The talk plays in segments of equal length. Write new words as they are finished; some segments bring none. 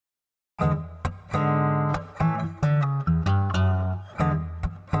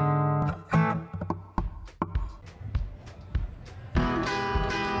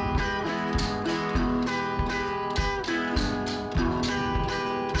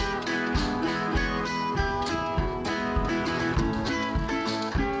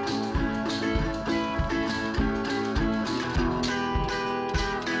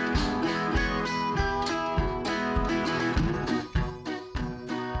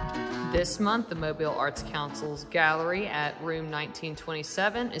This month, the Mobile Arts Council's gallery at room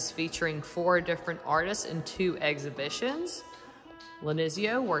 1927 is featuring 4 different artists in 2 exhibitions.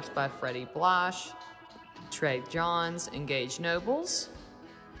 Lenizio, works by Freddie Blache, Trey Johns, and Gage Nobles,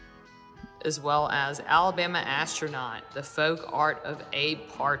 as well as Alabama Astronaut, the folk art of Abe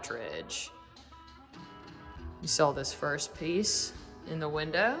Partridge. You saw this first piece in the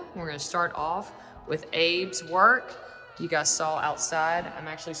window. We're going to start off with Abe's work. You guys saw outside, I'm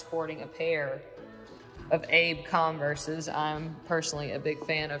actually sporting a pair of Abe Converses. I'm personally a big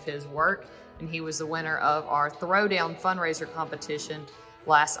fan of his work, and he was the winner of our Throwdown fundraiser competition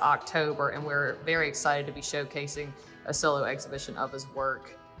last October, and we're very excited to be showcasing a solo exhibition of his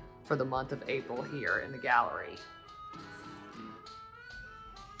work for the month of April here in the gallery.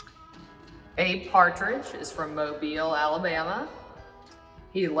 Abe Partridge is from Mobile, Alabama.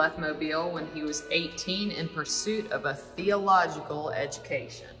 He left Mobile when he was 18 in pursuit of a theological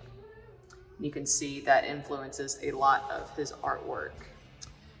education. You can see that influences a lot of his artwork.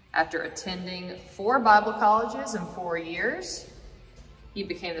 After attending 4 Bible colleges in 4 years, he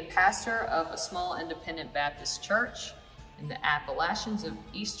became the pastor of a small independent Baptist church in the Appalachians of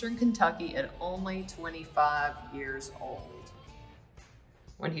Eastern Kentucky at only 25 years old.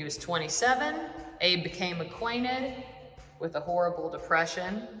 When he was 27, Abe became acquainted with a horrible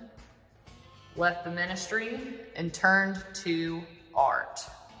depression, left the ministry, and turned to art.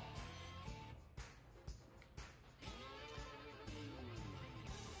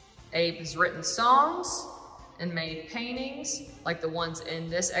 Abe has written songs and made paintings like the ones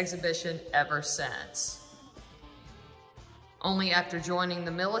in this exhibition ever since. Only after joining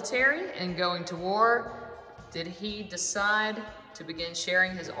the military and going to war did he decide to begin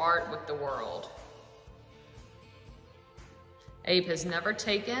sharing his art with the world. Abe has never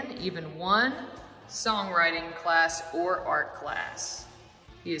taken even one songwriting class or art class.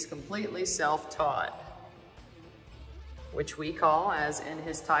 He is completely self-taught, which we call, as in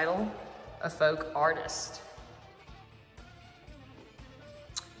his title, a folk artist.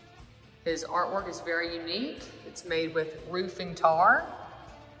 His artwork is very unique. It's made with roofing tar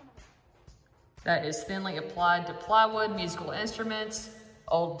that is thinly applied to plywood, musical instruments,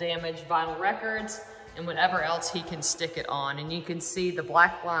 old damaged vinyl records, and whatever else he can stick it on. And you can see the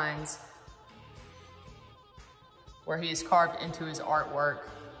black lines where he has carved into his artwork.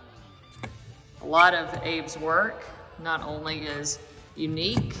 A lot of Abe's work not only is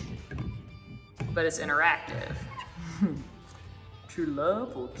unique, but it's interactive. True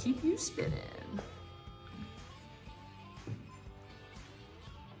love will keep you spinning.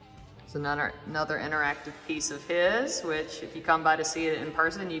 It's another interactive piece of his, which if you come by to see it in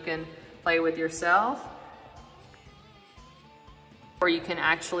person, you can play with yourself. Or you can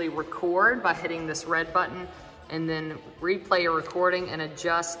actually record by hitting this red button and then replay your recording and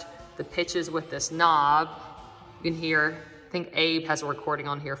adjust the pitches with this knob. You can hear, I think Abe has a recording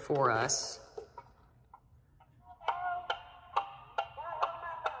on here for us.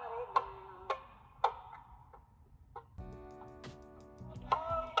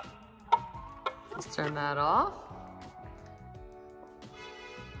 Let's turn that off.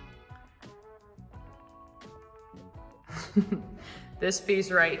 This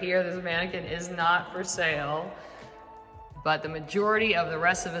piece right here, this mannequin, is not for sale, but the majority of the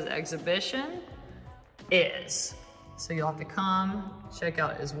rest of his exhibition is. So you'll have to come, check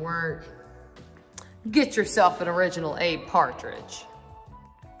out his work, get yourself an original Abe Partridge.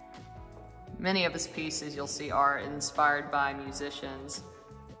 Many of his pieces you'll see are inspired by musicians.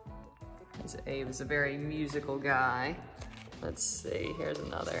 Abe is a very musical guy. Let's see, here's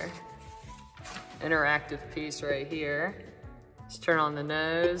another interactive piece right here. Let's turn on the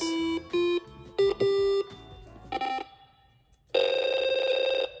nose.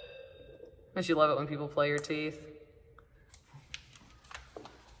 Don't you love it when people play your teeth?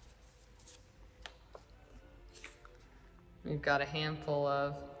 We've got a handful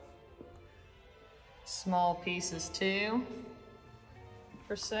of small pieces too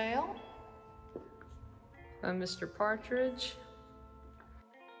for sale by Mr. Partridge.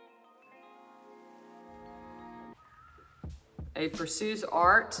 Abe pursues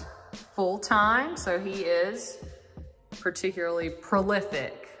art full-time, so he is particularly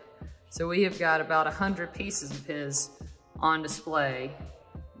prolific. So we have got about 100 pieces of his on display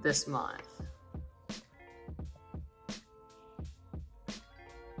this month.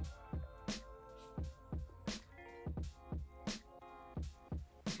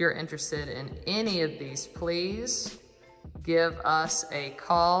 If you're interested in any of these, please give us a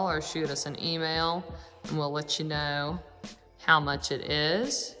call or shoot us an email, and we'll let you know how much it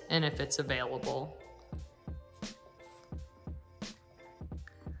is and if it's available.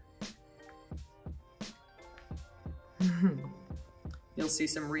 You'll see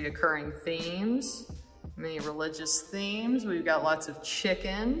some reoccurring themes, many religious themes. We've got lots of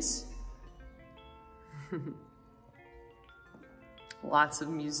chickens. Lots of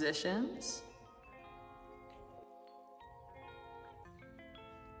musicians.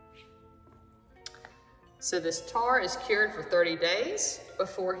 So this tar is cured for 30 days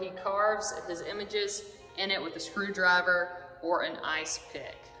before he carves his images in it with a screwdriver or an ice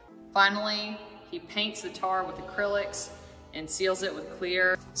pick. Finally, he paints the tar with acrylics and seals it with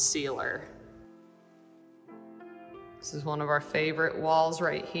clear sealer. This is one of our favorite walls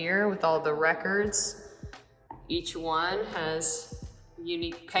right here with all the records. Each one has a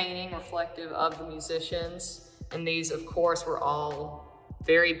unique painting reflective of the musicians. And these, of course, were all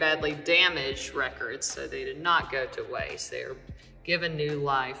very badly damaged records, so they did not go to waste. They are given new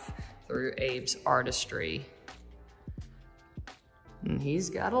life through Abe's artistry. And he's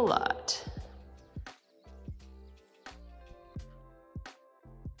got a lot.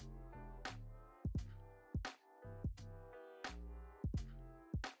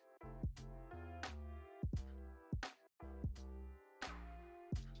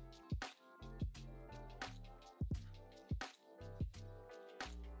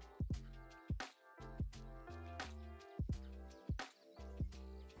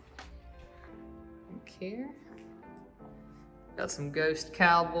 Here. Got some ghost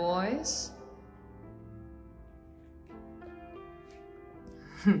cowboys.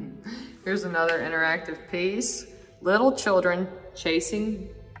 Here's another interactive piece. Little children chasing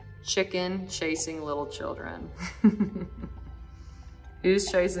chicken, chasing little children.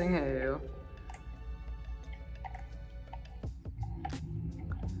 Who's chasing who?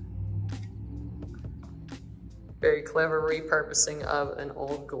 Very clever repurposing of an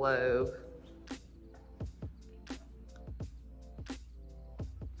old globe.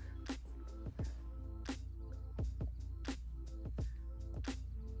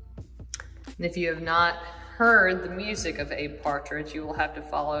 And if you have not heard the music of Abe Partridge, you will have to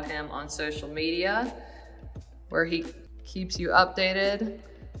follow him on social media, where he keeps you updated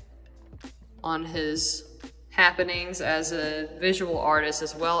on his happenings as a visual artist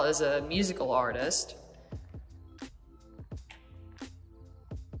as well as a musical artist.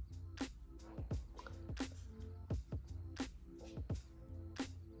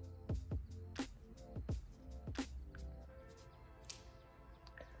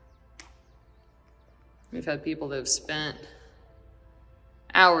 We've had people that have spent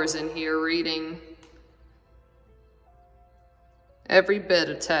hours in here reading every bit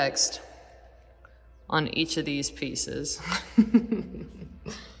of text on each of these pieces. Ho,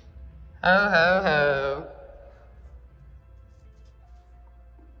 ho, ho.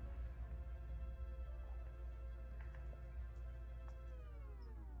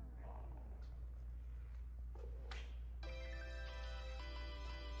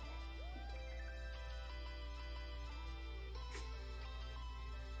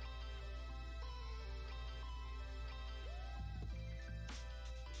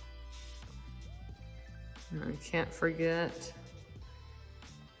 I can't forget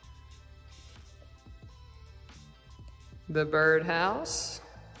the birdhouse.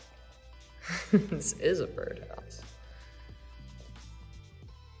 This is a birdhouse.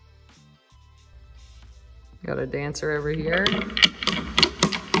 Got a dancer over here.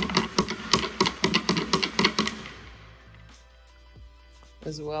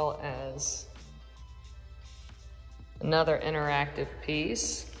 As well as another interactive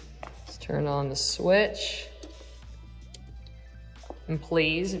piece. Let's turn on the switch. And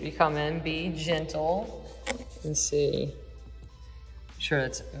please, if you come in, be gentle. Let's see. I'm sure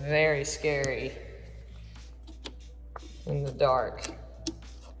it's very scary in the dark.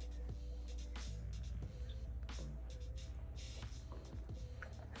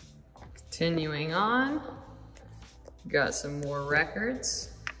 Continuing on, got some more records.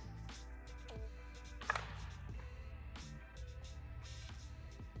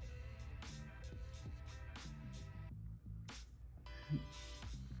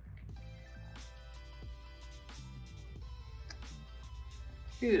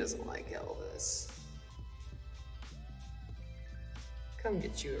 Who doesn't like Elvis? Come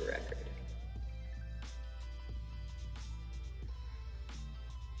get you a record.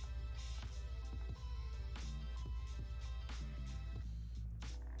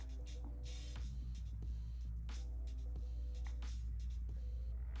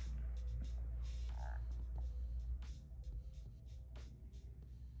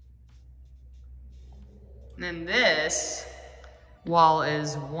 And then this wall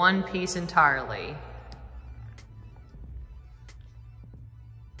is one piece entirely.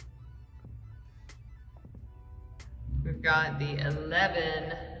 we've got the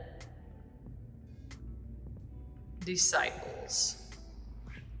 11 disciples.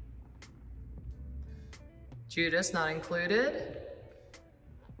 Judas not included,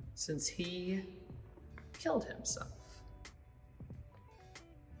 since he killed himself.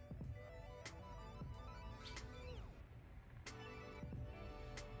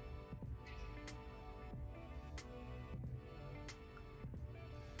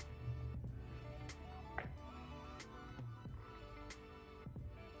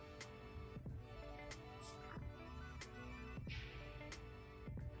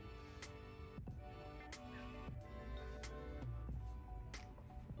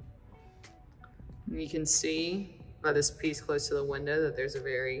 You can see by this piece close to the window that there's a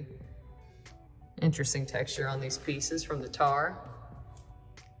very interesting texture on these pieces from the tar.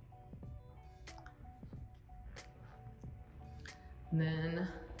 And then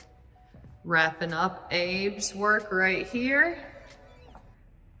wrapping up Abe's work right here.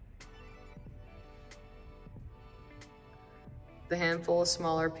 The handful of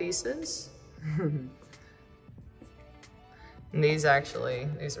smaller pieces. And these are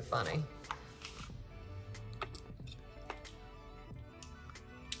funny.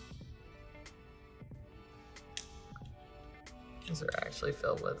 These are actually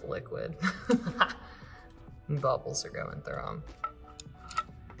filled with liquid. And bubbles are going through them.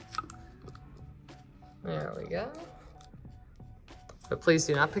 There we go. But please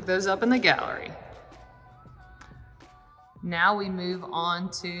do not pick those up in the gallery. Now we move on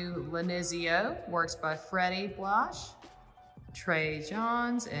to Linizio, works by Freddie Blache, Trey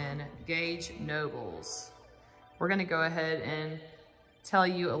Johns, and Gage Nobles. We're gonna go ahead and tell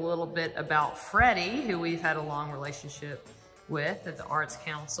you a little bit about Freddie, who we've had a long relationship with at the Arts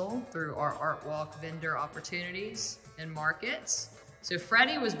Council through our Art Walk vendor opportunities and markets. So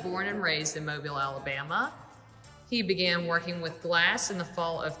Freddie was born and raised in Mobile, Alabama. He began working with glass in the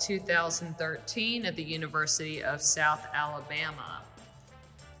fall of 2013 at the University of South Alabama.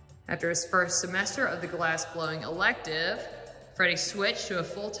 After his first semester of the glass blowing elective, Freddie switched to a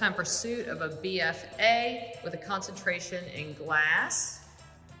full-time pursuit of a BFA with a concentration in glass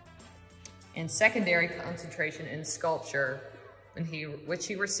and secondary concentration in sculpture, which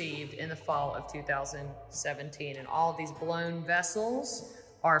he received in the fall of 2017. And all of these blown vessels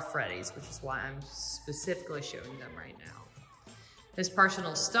are Freddie's, which is why I'm specifically showing them right now. His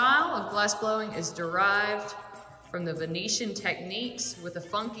personal style of glass blowing is derived from the Venetian techniques with a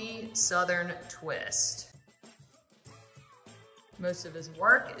funky southern twist. Most of his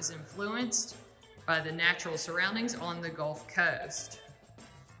work is influenced by the natural surroundings on the Gulf Coast.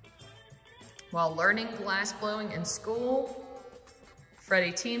 While learning glass blowing in school,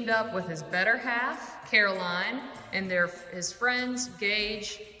 Freddie teamed up with his better half, Caroline, and his friends,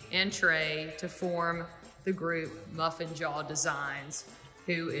 Gage and Trey, to form the group Muffin Jaw Designs,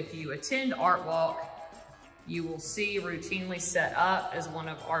 who, if you attend Art Walk, you will see routinely set up as one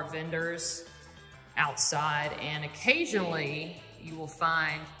of our vendors outside, and occasionally you will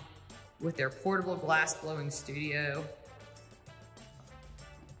find with their portable glass blowing studio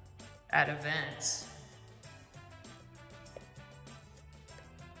at events.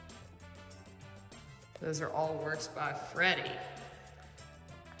 Those are all works by Freddie.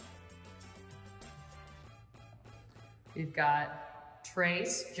 We've got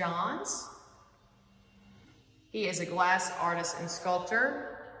Trace Johns. He is a glass artist and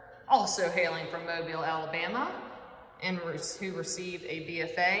sculptor, also hailing from Mobile, Alabama, and who received a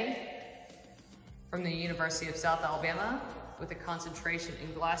BFA from the University of South Alabama with a concentration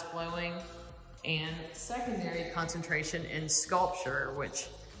in glass blowing and secondary concentration in sculpture, which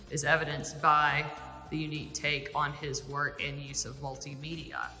is evidenced by the unique take on his work and use of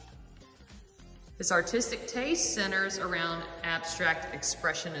multimedia. His artistic taste centers around abstract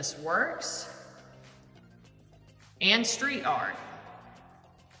expressionist works and street art.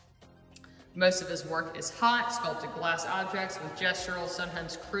 Most of his work is hot, sculpted glass objects with gestural,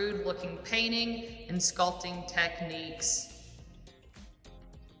 sometimes crude-looking painting and sculpting techniques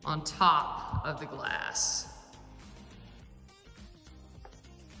on top of the glass.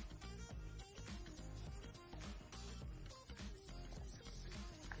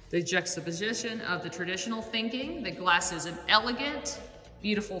 The juxtaposition of the traditional thinking that glass is an elegant,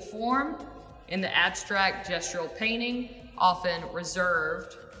 beautiful form, and the abstract gestural painting, often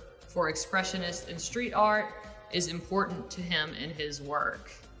reserved for expressionist and street art, is important to him in his work.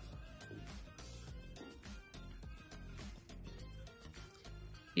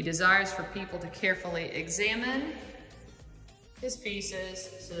 He desires for people to carefully examine his pieces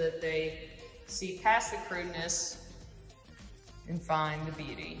so that they see past the crudeness and find the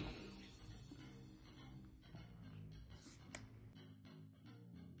beauty.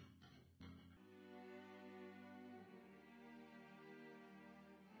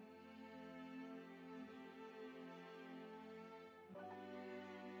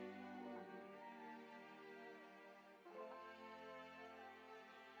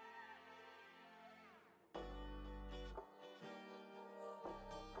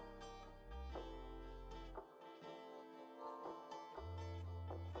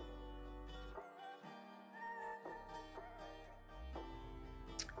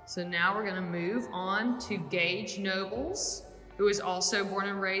 So now we're gonna move on to Gage Nobles, who was also born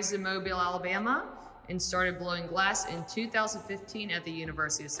and raised in Mobile, Alabama, and started blowing glass in 2015 at the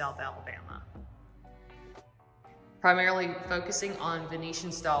University of South Alabama. Primarily focusing on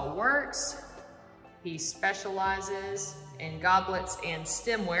Venetian-style works, he specializes in goblets and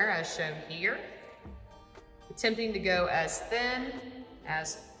stemware, as shown here, attempting to go as thin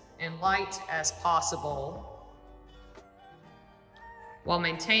and light as possible, while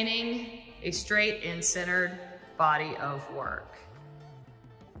maintaining a straight and centered body of work.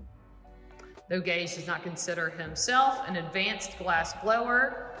 Though Gage does not consider himself an advanced glass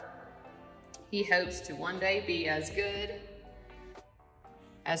blower, he hopes to one day be as good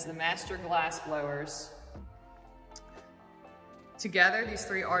as the master glass blowers. Together, these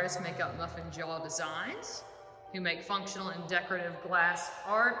three artists make up Muffin Jaw Designs, who make functional and decorative glass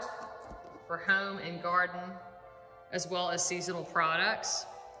art for home and garden, as well as seasonal products.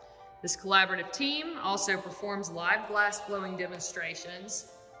 This collaborative team also performs live glass blowing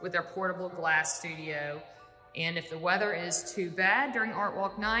demonstrations with their portable glass studio. And if the weather is too bad during Art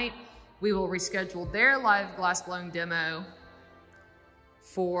Walk night, we will reschedule their live glass blowing demo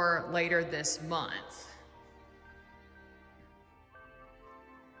for later this month.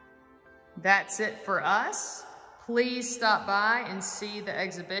 That's it for us. Please stop by and see the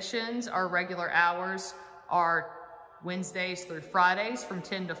exhibitions. Our regular hours are Wednesdays through Fridays from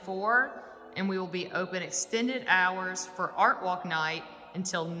 10 to 4, and we will be open extended hours for Art Walk night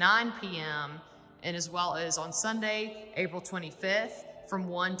until 9 p.m. and as well as on Sunday, April 25th from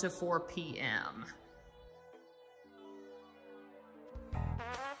 1 to 4 p.m.